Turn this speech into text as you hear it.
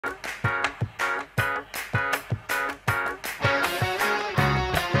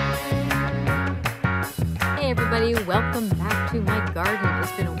everybody. Welcome back to my garden.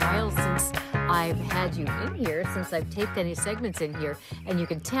 It's been a while since I've had you in here, since I've taped any segments in here. And you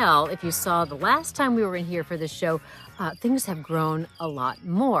can tell, if you saw the last time we were in here for this show, things have grown a lot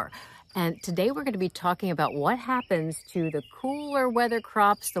more. And today we're going to be talking about what happens to the cooler weather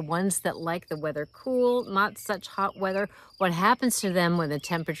crops, the ones that like the weather cool, not such hot weather. What happens to them when the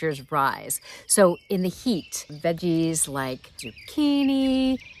temperatures rise? So in the heat, veggies like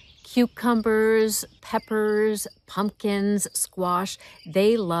zucchini, cucumbers, peppers, pumpkins, squash,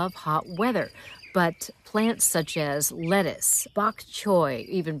 they love hot weather. But plants such as lettuce, bok choy,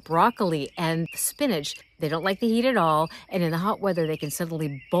 even broccoli and spinach, they don't like the heat at all. And in the hot weather, they can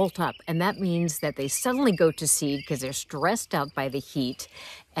suddenly bolt up. And that means that they suddenly go to seed because they're stressed out by the heat.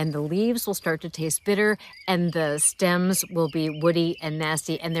 And the leaves will start to taste bitter, and the stems will be woody and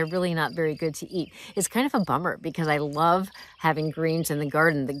nasty, and they're really not very good to eat. It's kind of a bummer because I love having greens in the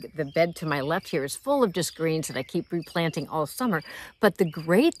garden. The bed to my left here is full of just greens that I keep replanting all summer. But the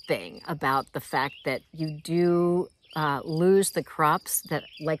great thing about the fact that you do lose the crops that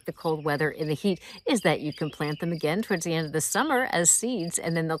like the cold weather in the heat is that you can plant them again towards the end of the summer as seeds,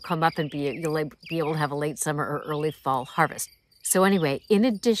 and then they'll come up and you'll be able to have a late summer or early fall harvest. So anyway, in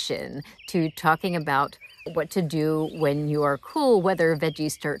addition to talking about what to do when your cool weather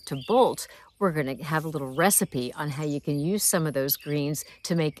veggies start to bolt, we're going to have a little recipe on how you can use some of those greens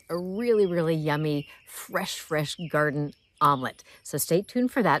to make a really, really yummy, fresh garden omelet. So stay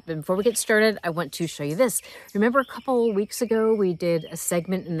tuned for that. But before we get started, I want to show you this. Remember a couple of weeks ago, we did a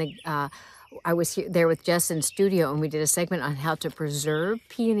segment in the, I was there with Jess in studio, and we did a segment on how to preserve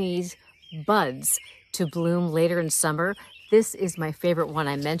peonies buds to bloom later in summer. This is my favorite one.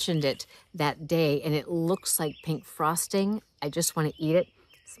 I mentioned it that day, and it looks like pink frosting. I just want to eat it.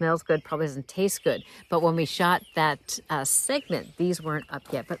 Smells good, probably doesn't taste good. But when we shot that segment, these weren't up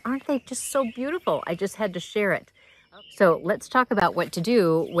yet. But aren't they just so beautiful? I just had to share it. So let's talk about what to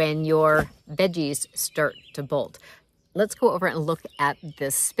do when your veggies start to bolt. Let's go over and look at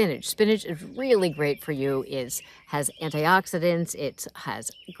this spinach. Spinach is really great for you. It has antioxidants. It has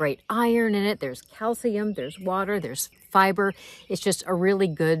great iron in it. There's calcium, there's water, there's fiber. It's just a really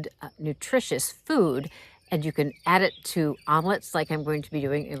good, nutritious food. And you can add it to omelets like I'm going to be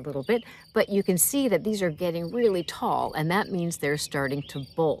doing in a little bit. But you can see that these are getting really tall, and that means they're starting to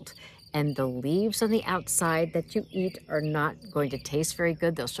bolt. And the leaves on the outside that you eat are not going to taste very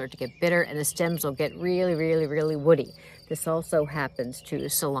good. They'll start to get bitter, and the stems will get really woody. This also happens to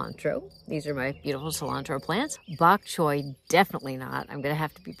cilantro. These are my beautiful cilantro plants. Bok choy, definitely not. I'm going to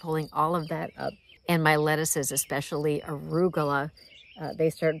have to be pulling all of that up. And my lettuces, especially arugula, they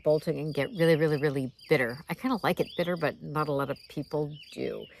start bolting and get really bitter. I kind of like it bitter, but not a lot of people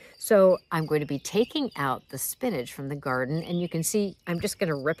do. So I'm going to be taking out the spinach from the garden, and you can see I'm just going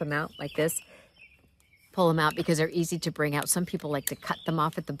to rip them out like this. Pull them out because they're easy to bring out. Some people like to cut them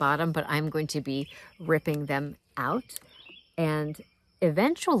off at the bottom, but I'm going to be ripping them out. And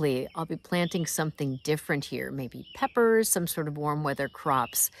eventually I'll be planting something different here. Maybe peppers, some sort of warm weather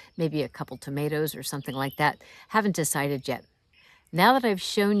crops, maybe a couple tomatoes or something like that. Haven't decided yet. Now that I've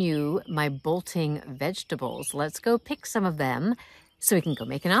shown you my bolting vegetables, let's go pick some of them so we can go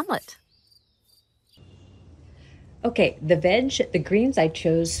make an omelet. Okay, the greens I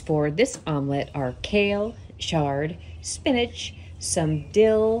chose for this omelet are kale, chard, spinach, some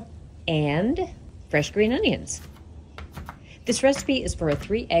dill, and fresh green onions. This recipe is for a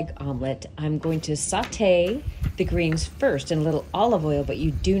 3-egg omelet. I'm going to saute the greens first in a little olive oil, but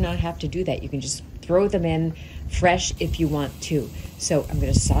you do not have to do that. You can just throw them in fresh if you want to. So I'm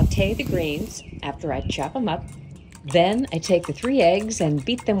going to saute the greens after I chop them up. Then I take the 3 eggs and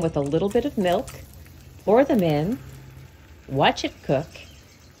beat them with a little bit of milk, pour them in, watch it cook,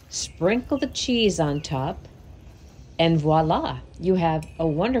 sprinkle the cheese on top, and voila, you have a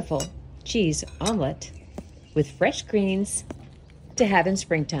wonderful cheese omelet with fresh greens to have in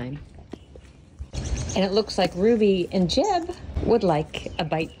springtime. And it looks like Ruby and Jeb would like a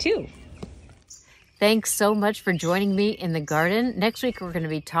bite too. Thanks so much for joining me in the garden. Next week, we're going to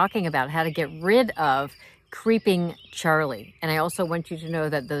be talking about how to get rid of Creeping Charlie. And I also want you to know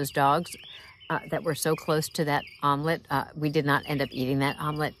that those dogs that were so close to that omelet, we did not end up eating that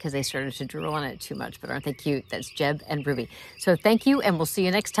omelet because they started to drool on it too much. But aren't they cute? That's Jeb and Ruby. So thank you, and we'll see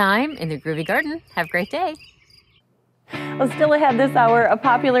you next time in the Groovy Garden. Have a great day. Well, still ahead this hour, a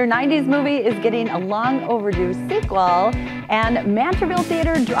popular 90s movie is getting a long overdue sequel, and Manterville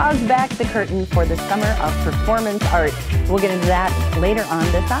Theater draws back the curtain for the Summer of Performance Art. We'll get into that later on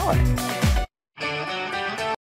this hour.